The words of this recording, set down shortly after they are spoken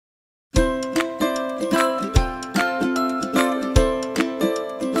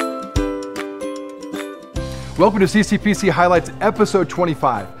Welcome to CCPC Highlights episode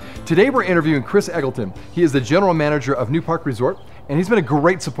 25. Today we're interviewing Chris Eggleton. He is the general manager of Newpark Resort, and he's been a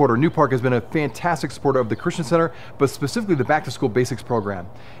great supporter. Newpark has been a fantastic supporter of the Christian Center, but specifically the Back to School Basics program.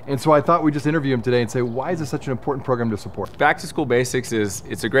 And so I thought we'd just interview him today and say, why is this such an important program to support? Back to School Basics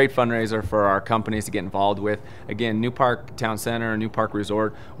it's a great fundraiser for our companies to get involved with. Again, Newpark Town Center, Newpark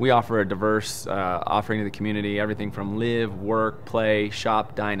Resort, we offer a diverse offering to the community, everything from live, work, play,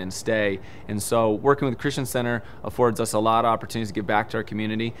 shop, dine, and stay. And so working with the Christian Center affords us a lot of opportunities to give back to our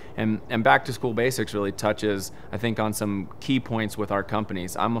community. And Back to School Basics really touches, I think, on some key points with our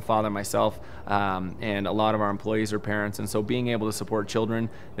companies. I'm a father myself, and a lot of our employees are parents, and so being able to support children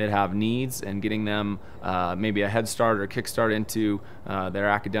that have needs and getting them maybe a head start or kickstart into their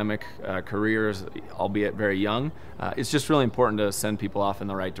academic careers, albeit very young, it's just really important to send people off in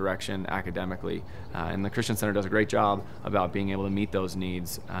the right direction academically. And the Christian Center does a great job about being able to meet those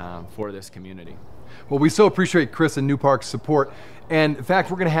needs for this community. Well, we so appreciate Chris and Newpark's support. And in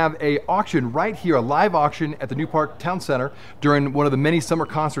fact, we're going to have an auction right here, a live auction at the Newpark Town Center during one of the many summer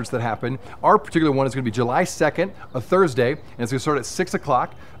concerts that happen. Our particular one is going to be July 2nd, a Thursday, and it's going to start at 6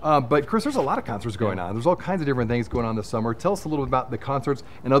 o'clock. But Chris, there's a lot of concerts going on. There's all kinds of different things going on this summer. Tell us a little bit about the concerts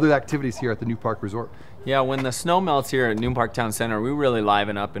and other activities here at the Newpark Resort. Yeah, when the snow melts here at Newpark Town Center, we really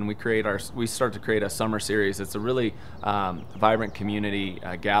liven up and we start to create a summer series. It's a really vibrant community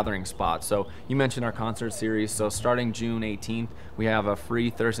gathering spot. So you mentioned our concert series. So starting June 18th, we have a free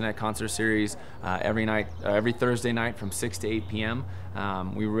Thursday night concert series every Thursday night from 6 to 8 p.m.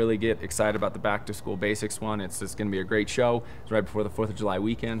 We really get excited about the Back to School Basics one. It's going to be a great show. It's right before the 4th of July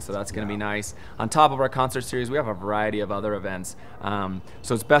weekend, so that's going to be nice. On top of our concert series, we have a variety of other events.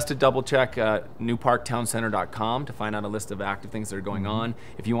 So it's best to double check newparktowncenter.com to find out a list of active things that are going on.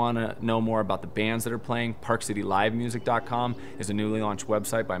 If you want to know more about the bands that are playing, parkcitylivemusic.com is a newly launched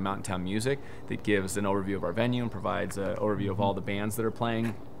website by Mountain Town Music that gives an overview of our venue and provides an overview of all the bands that are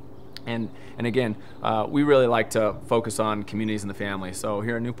playing. And again, we really like to focus on communities and the family. So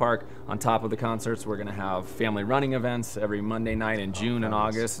here at Newpark, on top of the concerts, we're going to have family running events every Monday night in June and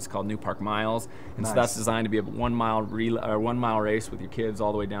August. It's called Newpark Miles, and so that's designed to be a 1 mile race with your kids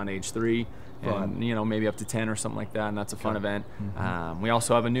all the way down to age 3. And maybe up to 10 or something like that, and that's a fun event. We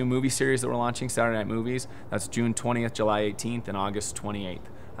also have a new movie series that we're launching, Saturday Night Movies. That's June 20th, July 18th, and August 28th.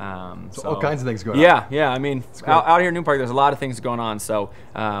 So all kinds of things going on. Yeah. I mean, out here in Newpark, there's a lot of things going on. So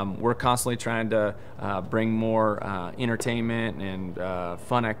we're constantly trying to bring more entertainment and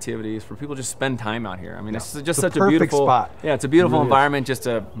fun activities for people to just spend time out here. I mean, it's just such a beautiful spot. Yeah, it's a beautiful environment just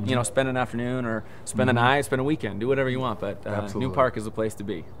to spend an afternoon or spend a night, spend a weekend, do whatever you want. But Newpark is the place to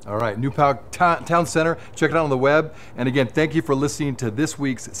be. All right, Newpark Town Center. Check it out on the web. And again, thank you for listening to this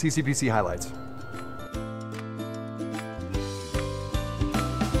week's CCPC Highlights.